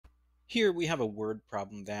Here we have a word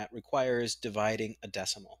problem that requires dividing a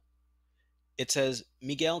decimal. It says,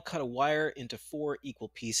 Miguel cut a wire into 4 equal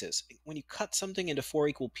pieces. When you cut something into 4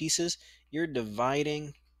 equal pieces, you're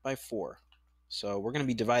dividing by 4. So we're going to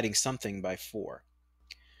be dividing something by 4.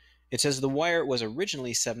 It says the wire was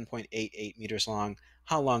originally 7.88 meters long.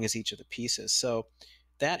 How long is each of the pieces? So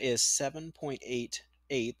that is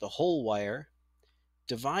 7.88, the whole wire,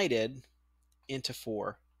 divided into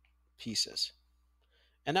 4 pieces.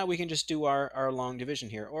 And now we can just do our long division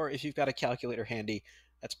here. Or if you've got a calculator handy,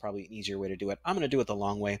 that's probably an easier way to do it. I'm going to do it the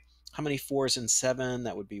long way. How many 4s in 7?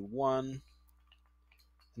 That would be 1.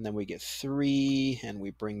 And then we get 3, and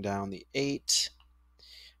we bring down the 8.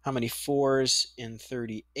 How many 4s in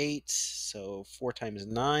 38? So 4 times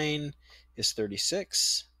 9 is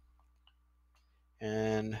 36.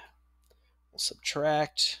 And we'll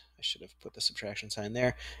subtract. I should have put the subtraction sign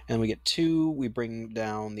there. And we get 2. We bring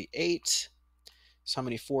down the 8. So how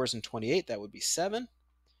many 4s in 28? That would be 7.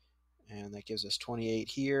 And that gives us 28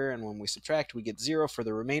 here. And when we subtract, we get 0 for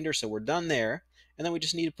the remainder. So we're done there. And then we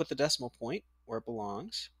just need to put the decimal point where it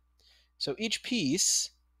belongs. So each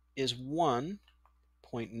piece is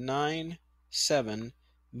 1.97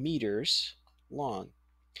 meters long.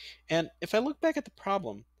 And if I look back at the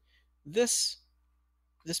problem, this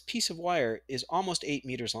piece of wire is almost 8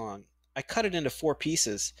 meters long. I cut it into 4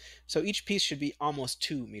 pieces, so each piece should be almost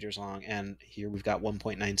 2 meters long, and here we've got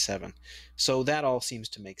 1.97. So that all seems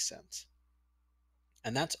to make sense.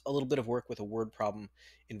 And that's a little bit of work with a word problem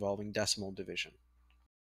involving decimal division.